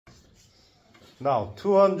Now,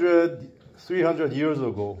 200, 300 years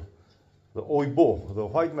ago, the Oibo, the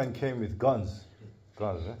white man came with guns.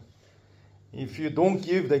 If you don't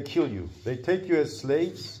give, they kill you. They take you as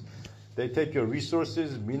slaves. They take your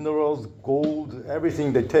resources, minerals, gold,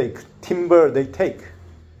 everything they take. Timber, they take.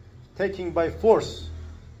 Taking by force.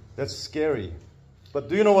 That's scary. But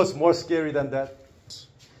do you know what's more scary than that?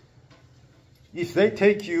 If they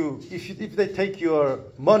take you, if they take your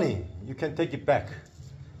money, you can take it back.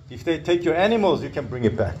 If they take your animals, you can bring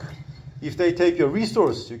it back. If they take your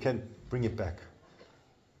resource, you can bring it back.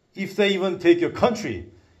 If they even take your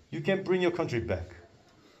country, you can bring your country back.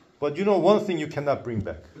 But you know one thing you cannot bring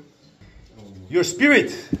back. Your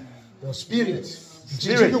spirit. Your spirit.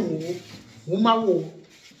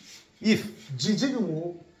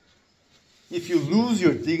 If you lose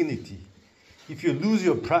your dignity, if you lose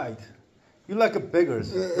your pride, you're like a beggar,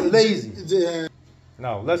 lazy.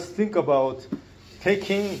 Now, let's think about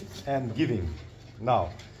taking and giving. Now,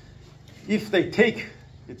 if they take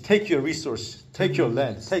your resource, take your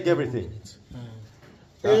land, take everything,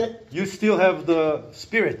 you still have the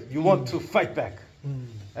spirit. You want to fight back.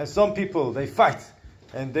 And some people, they fight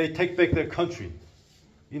and they take back their country.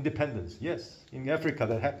 Independence, yes. In Africa,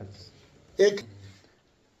 that happens.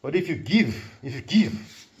 But if you give,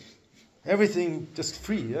 everything just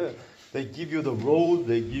free. Yeah? They give you the road,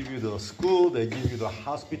 they give you the school, they give you the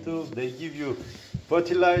hospital, they give you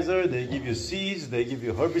fertilizer, they give you seeds, they give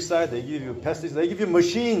you herbicide, they give you pesticides, they give you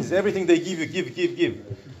machines, everything they give you, give.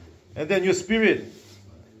 And then your spirit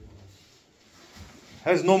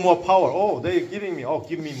has no more power. Oh, they're giving me,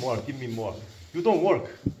 give me more. You don't work.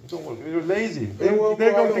 You're lazy. They're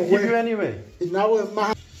going to give you anyway.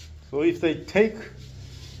 So if they take,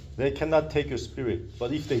 they cannot take your spirit.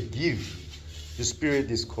 But if they give, your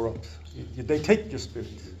spirit is corrupt. They take your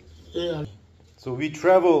spirit. Yeah. So we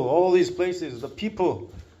travel all these places. The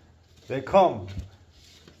people, they come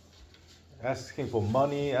asking for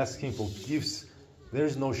money, asking for gifts. There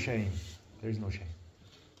is no shame.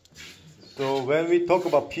 So when we talk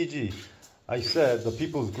about PG, I said the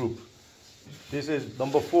people's group. This is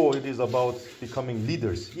number 4. It is about becoming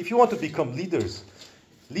leaders. If you want to become leaders,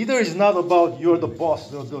 leader is not about you're the boss,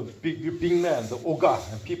 the big man, the oga,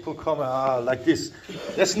 and people come like this.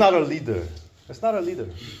 That's not a leader.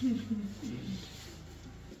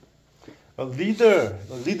 A leader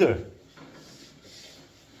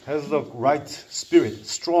has the right spirit,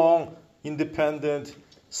 strong, independent,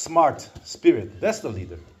 smart spirit. That's the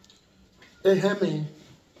leader.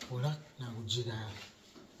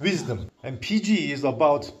 Wisdom. And PG is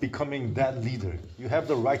about becoming that leader. You have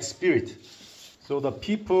the right spirit. So the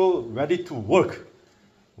people ready to work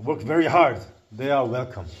very hard, they are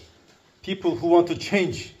welcome. People who want to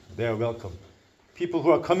change, they are welcome. People who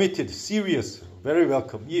are committed, serious, very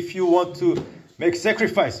welcome. If you want to make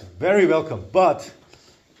sacrifice, very welcome. But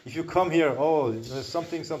if you come here, there's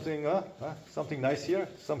something nice here,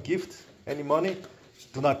 some gift, any money,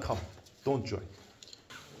 do not come. Don't join.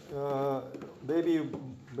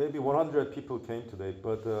 Maybe 100 people came today,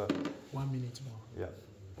 but 1 minute more. Yeah,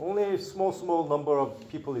 only a small number of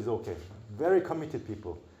people is okay. Very committed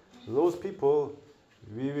people. Those people,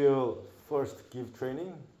 we will first give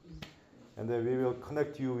training, and then we will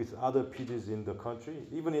connect you with other PGs in the country,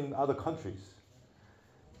 even in other countries.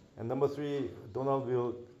 And number 3, Donald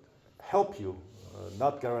will help you,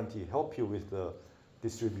 not guarantee, help you with the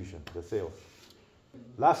distribution, the sales.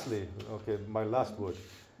 Lastly, my last word.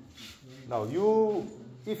 Now,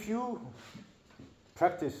 if you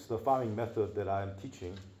practice the farming method that I am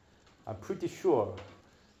teaching, I'm pretty sure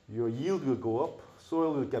your yield will go up,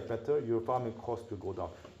 soil will get better, your farming cost will go down.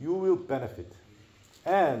 You will benefit.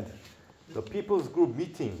 And the people's group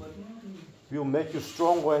meeting will make you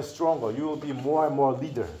stronger and stronger. You will be more and more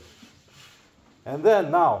leader. And then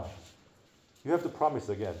now, you have to promise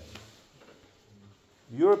again.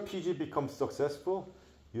 Your PG becomes successful,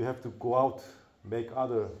 you have to go out, make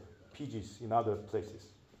other PGs in other places.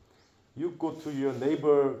 You go to your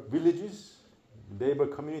neighbor villages, neighbor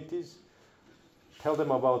communities, tell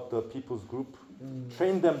them about the people's group,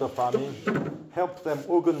 train them the farming, help them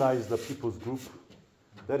organize the people's group.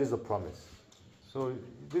 That is a promise. So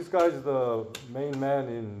this guy is the main man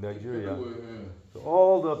in Nigeria. So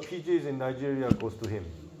all the PGs in Nigeria goes to him.